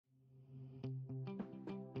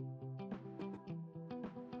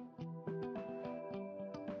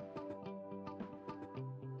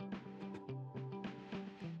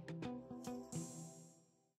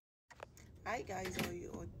Hi guys, how are you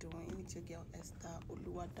all doing? It's your girl Esther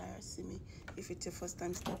Oluwadayasimi. If it's your first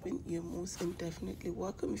time stopping, you're most definitely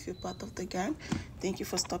welcome. If you're part of the gang, thank you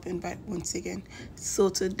for stopping by once again. So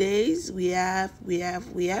today's we have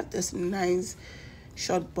this nice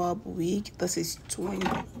short bob wig. This is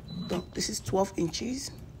 12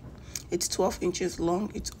 inches. It's 12 inches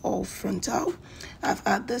long. It's all frontal. I've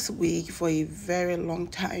had this wig for a very long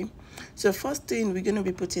time. So first thing, we're going to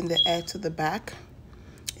be putting the hair to the back,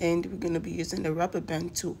 and we're going to be using the rubber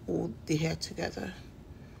band to hold the hair together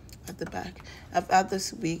at the back. I've had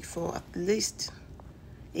this wig for at least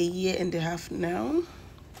a year and a half now,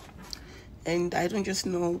 and I don't just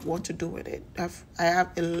know what to do with it. I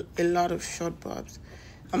have a lot of short bobs.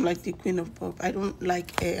 I'm like the queen of bob. I don't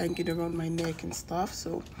like hair hanging around my neck and stuff,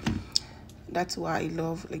 so that's why I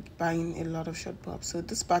love like buying a lot of short bobs. So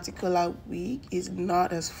this particular wig is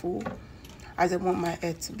not as full as I want my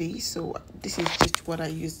hair to be, so this is just what I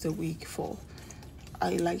use the wig for.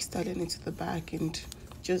 I like styling it to the back and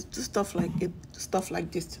just do stuff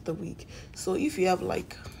like this to the wig. So if you have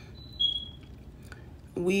like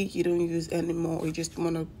wig you don't use anymore, or you just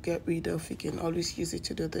want to get rid of, you can always use it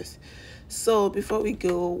to do this. So before we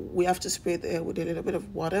go, we have to spray the hair with a little bit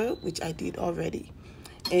of water, which I did already,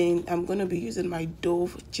 and I'm going to be using my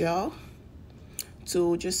Dove gel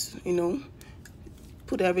to just,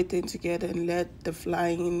 put everything together and let the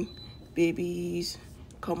flying babies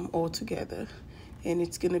come all together, and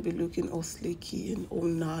it's gonna be looking all slicky and all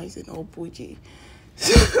nice and all bougie.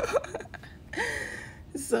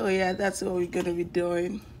 So yeah, that's what we're gonna be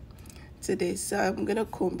doing today. So I'm gonna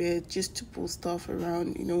comb it just to pull stuff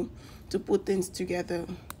around, to put things together.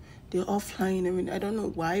 They're all flying around. I don't know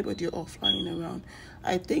why, but they're all flying around.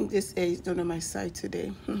 I think this hair is not on my side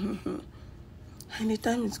today.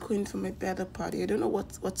 Anytime it's going for my birthday party. I don't know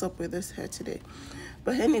what's up with this hair today.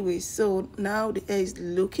 But anyway, so now the hair is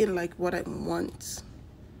looking like what I want.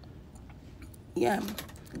 Yeah,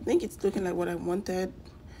 I think it's looking like what I wanted.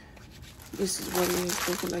 This is what it is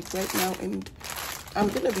looking like right now. And I'm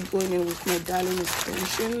going to be going in with my darling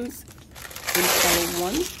extensions in color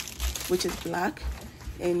 1, which is black.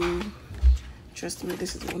 And trust me,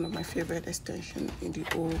 this is one of my favorite extensions in the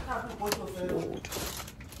whole world.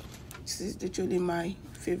 This is literally my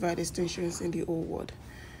favorite extensions in the whole world.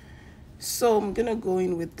 So I'm gonna go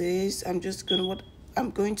in with this. I'm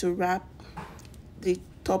going to wrap the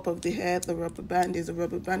top of the hair. The rubber band is a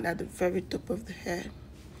rubber band at the very top of the hair.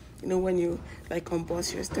 When you like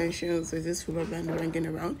unboss your extensions, there's this rubber band hanging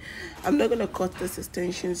around. I'm not gonna cut this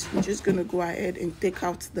extensions. I'm just gonna go ahead and take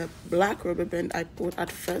out the black rubber band I put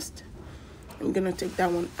at first. I'm gonna take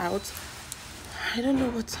that one out. I don't know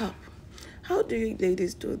what's up. How do you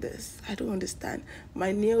ladies do this? I don't understand.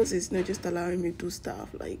 My nails is not just allowing me to do stuff.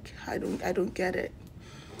 Like, I don't get it.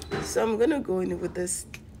 So I'm gonna go in with this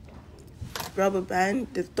rubber band,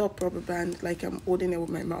 the top rubber band, like I'm holding it with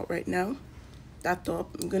my mouth right now. That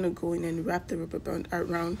top, I'm gonna go in and wrap the rubber band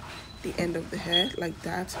around the end of the hair like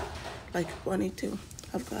that, like a ponytail.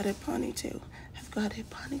 I've got a ponytail. I've got a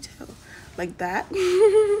ponytail, like that.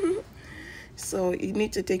 So you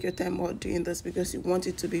need to take your time while doing this because you want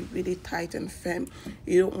it to be really tight and firm.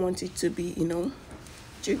 You don't want it to be,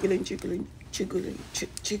 jiggling. You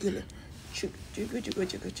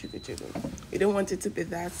don't want it to be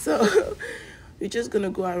that. So you're just going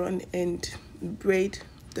to go around and braid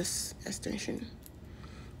this extension.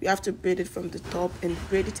 You have to braid it from the top and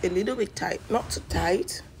braid it a little bit tight. Not too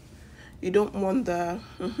tight. You don't want the...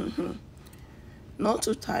 not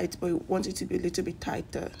too tight, but you want it to be a little bit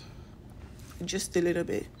tighter. Just a little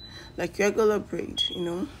bit, like regular braid,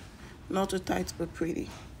 not too tight but pretty.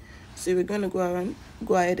 So we're going to go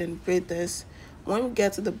ahead and braid this. When we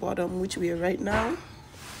get to the bottom, which we are right now,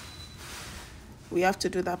 we have to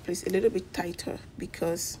do that place a little bit tighter,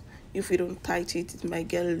 because if we don't tighten it, it might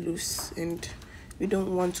get loose, and we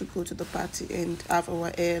don't want to go to the party and have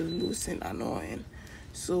our hair loose and annoying.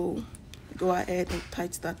 So go ahead and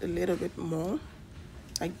tighten that a little bit more,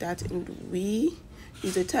 like that, and we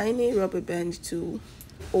use a tiny rubber band to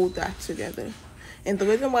hold that together. And the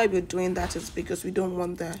reason why we're doing that is because we don't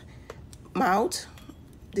want the mouth,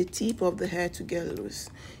 the tip of the hair to get loose,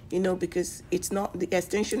 because it's not, the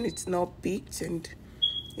extension, it's not peaked, and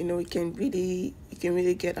it can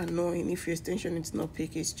really get annoying if your extension is not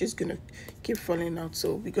peaked. It's just gonna keep falling out.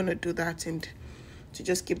 So we're gonna do that and to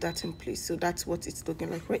just keep that in place. So that's what it's looking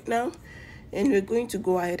like right now. And we're going to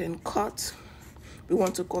go ahead and cut. We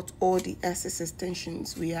want to cut all the excess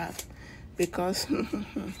extensions we have, because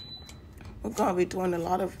we're going to be doing a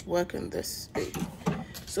lot of work on this baby.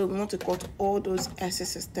 So we want to cut all those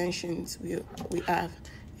excess extensions we have,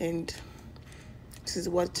 and this is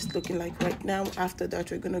what it's looking like right now. After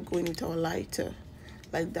that, we're gonna go in with our lighter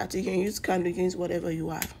like that. You can use candle, you can use whatever you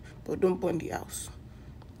have, but don't burn the house.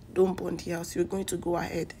 Don't burn the house. You're going to go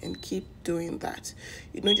ahead and keep doing that.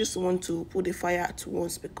 You don't just want to put the fire at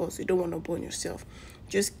once because you don't want to burn yourself.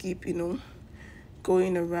 Just keep, you know,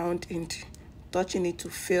 going around and touching it to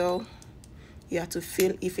feel, yeah, to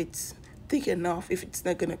feel if it's thick enough, if it's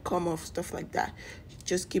not gonna come off, stuff like that.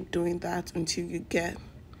 Just keep doing that until you get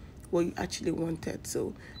what you actually wanted.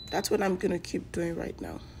 So that's what I'm gonna keep doing right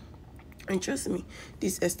now. And trust me,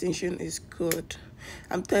 this extension is good.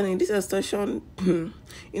 I'm telling you, this extension, you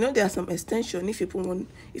know, there are some extension, if you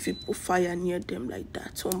put fire near them like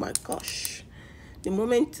that, oh my gosh, the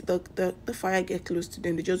moment the fire get close to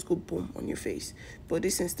them, they just go boom on your face. But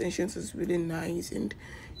this extension is really nice, and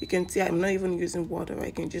you can see I'm not even using water.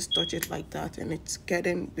 I can just touch it like that, and it's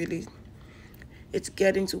getting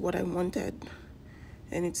to what I wanted.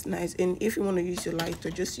 And it's nice. And if you want to use your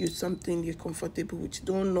lighter, just use something you're comfortable with.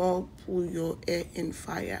 Don't not pull your hair in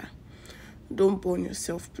fire. Don't burn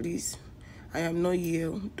yourself, please. I am not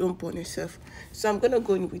you. Don't burn yourself. So I'm gonna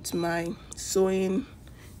go in with my sewing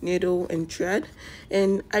needle and thread,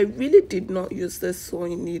 and I really did not use this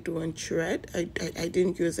sewing needle and thread. I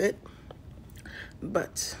didn't use it,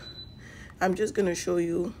 but I'm just gonna show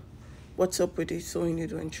you what's up with the sewing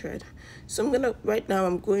needle and thread. So right now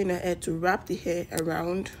I'm going ahead to wrap the hair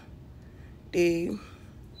around the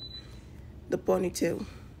ponytail,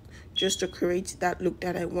 just to create that look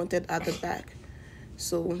that I wanted at the back.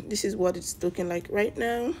 So this is what it's looking like right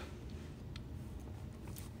now,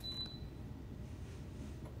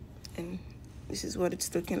 and this is what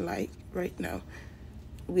it's looking like right now.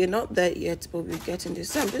 We're not there yet, but we're getting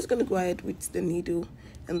this. So I'm just gonna go ahead with the needle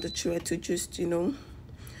and the thread to just, you know,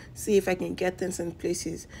 see if I can get things in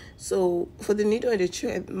places. So for the needle and the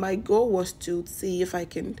thread, my goal was to see if I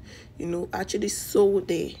can, you know, actually sew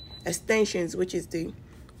the extensions, which is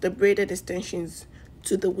the braided extensions,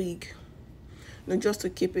 to the wig. You know, just to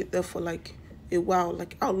keep it there for like a while,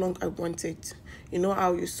 like how long I want it. You know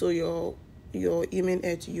how you sew your human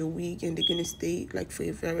hair to your wig and they're gonna stay like for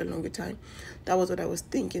a very long time. That was what I was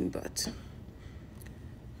thinking, but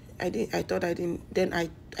I thought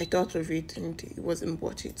of it and it wasn't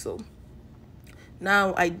worth it. So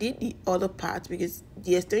now I did the other part, because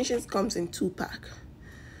the extensions comes in 2-pack.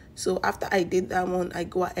 So after I did that one, I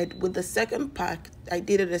go ahead with the second pack. I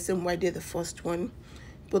did it the same way I did the first one.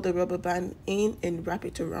 Put the rubber band in and wrap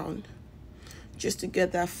it around, just to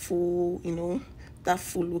get that full, you know, that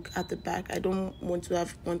full look at the back. I don't want to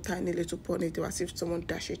have one tiny little ponytail as if someone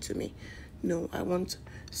dashed it to me. No, I want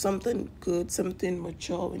something good, something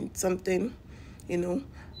mature, and something, you know,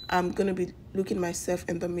 I'm gonna be looking myself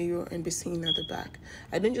in the mirror and be seeing at the back.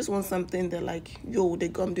 I don't just want something that like, yo, they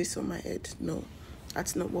gummed this on my head. No,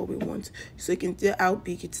 that's not what we want. So you can tell how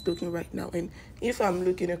big it's looking right now. And if I'm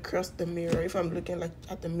looking across the mirror, if I'm looking like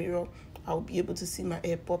at the mirror, I'll be able to see my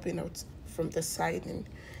hair popping out from the side, and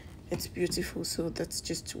it's beautiful. So that's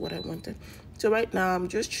just what I wanted. So right now I'm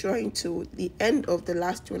just trying to the end of the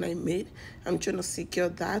last one I made. I'm trying to secure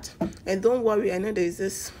that. And don't worry, I know there's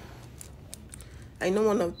this, I know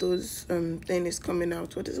one of those thing is coming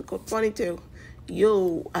out. What is it called? Ponytail.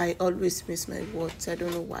 Yo, I always miss my words. I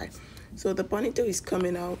don't know why. So the ponytail is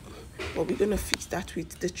coming out, but we're gonna fix that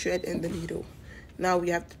with the thread and the needle. Now we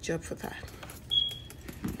have the job for that.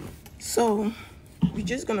 So we're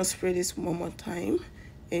just gonna spray this one more time,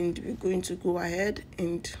 and we're going to go ahead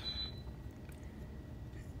and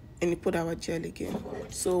put our gel again.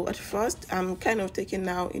 So at first I'm kind of taking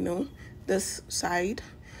now, you know, this side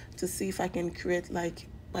to see if I can create like,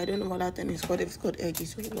 I don't know what that thing is called, if it's called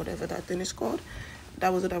edges or whatever that thing is called.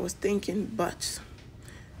 That was what I was thinking, but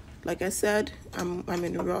like I said, I'm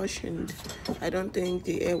in a rush, and I don't think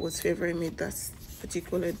the air was favoring me that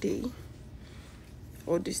particular day,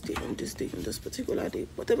 or this day, on this day, on this particular day.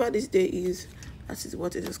 Whatever this day is, that is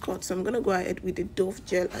what it is called. So I'm gonna go ahead with the Dove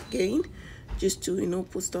gel again, just to, you know,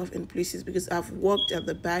 put stuff in places, because I've worked at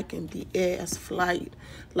the back and the air has flied,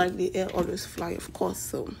 like the air always fly, of course.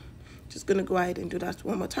 So just gonna go ahead and do that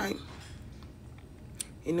one more time,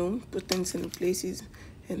 you know, put things in places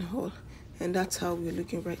and all. And that's how we're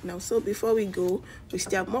looking right now. So before we go, we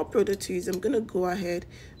still have more product to use. I'm gonna go ahead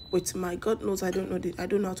with my, God knows I don't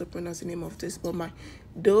know how to pronounce the name of this, but my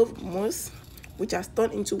Dove mousse, which has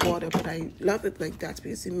turned into water, but I love it like that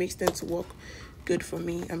because it makes things work good for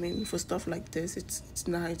me. I mean, for stuff like this, it's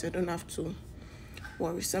nice. I don't have to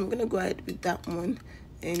worry. So I'm gonna go ahead with that one,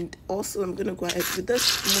 and also I'm gonna go ahead with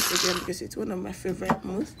this mousse again because it's one of my favorite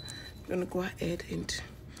mousse. I'm gonna go ahead and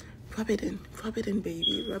rub it in,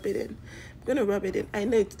 baby, rub it in. I'm gonna rub it in. I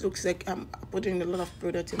know it looks like I'm putting a lot of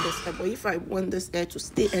product in this hair, but if I want this hair to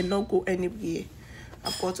stay and not go anywhere,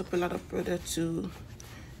 I've got to put a lot of product to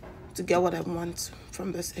get what I want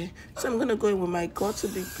from this hair. So I'm gonna go in with my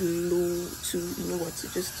Gotb glue to, you know what,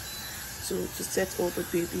 to just to set all the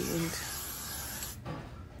baby in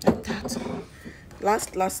like that.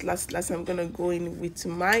 Last, I'm gonna go in with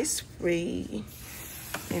my spray.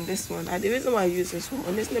 And this one, the reason why I use this one,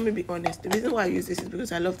 honestly, let me be honest, the reason why I use this is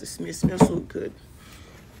because I love the smell. It smells so good.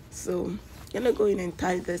 So I'm gonna go in and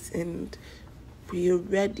tie this, and we're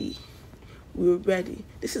ready.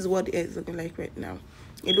 This is what the hair is looking like right now.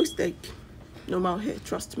 It looks like normal hair,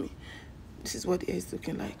 trust me. This is what the hair is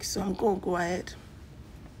looking like. So I'm gonna go ahead.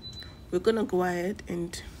 We're gonna go ahead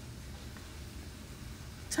and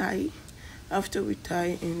tie. After we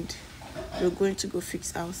tie, and we're going to go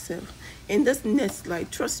fix ourselves. In this next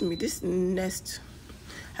slide, trust me, this next,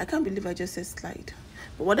 I can't believe I just said slide.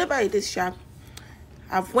 But whatever it is, sharp,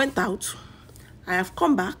 I've went out, I have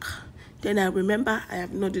come back, then I remember I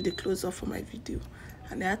have not did the close up for my video,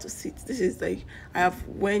 and I had to sit. This is like, I have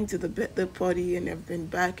went to the birthday party and I've been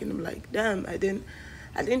back, and I'm like, damn, I didn't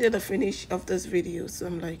do the finish of this video. So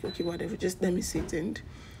I'm like, okay, whatever, just let me sit and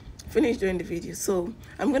finish doing the video. So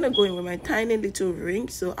I'm gonna go in with my tiny little ring.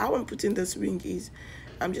 So how I'm putting this ring is,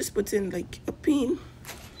 I'm just putting like a pin,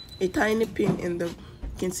 a tiny pin in the, you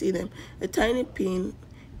can see them, a tiny pin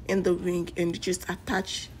in the ring, and just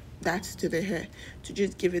attach that to the hair to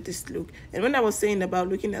just give it this look. And when I was saying about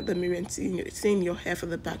looking at the mirror and seeing your hair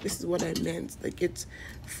from the back, this is what I meant. Like, it's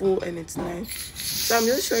full and it's nice. So I'm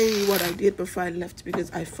just showing you what I did before I left,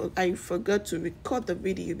 because I forgot to record the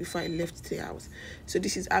video before I left the house. So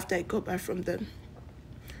this is after I got back from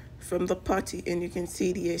the party, and you can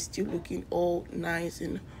see the hair still looking all nice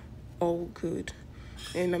and all good.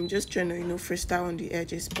 And I'm just trying to, you know, freestyle on the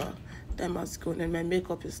edges, but that must go. And my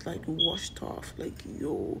makeup is like washed off, like,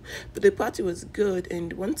 yo. But the party was good.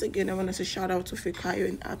 And once again, I want to say shout out to Fikayo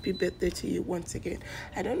and happy birthday to you once again.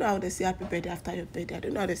 I don't know how they say happy birthday after your birthday. I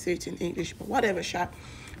don't know how they say it in English, but whatever, sharp.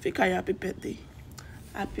 Fikayo, happy birthday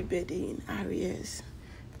in arrears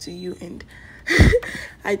to you. And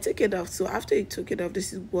I took it off. So after you took it off,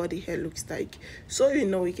 this is what the hair looks like. So, you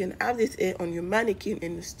know, you can have this hair on your mannequin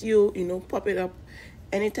and still, you know, pop it up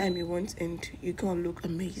anytime you want, and you're gonna look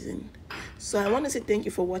amazing. So I want to say thank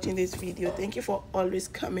you for watching this video. Thank you for always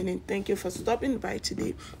coming in. Thank you for stopping by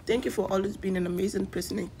today. Thank you for always being an amazing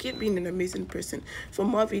person, and keep being an amazing person. For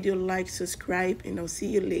more video, like, subscribe, and I'll see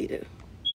you later.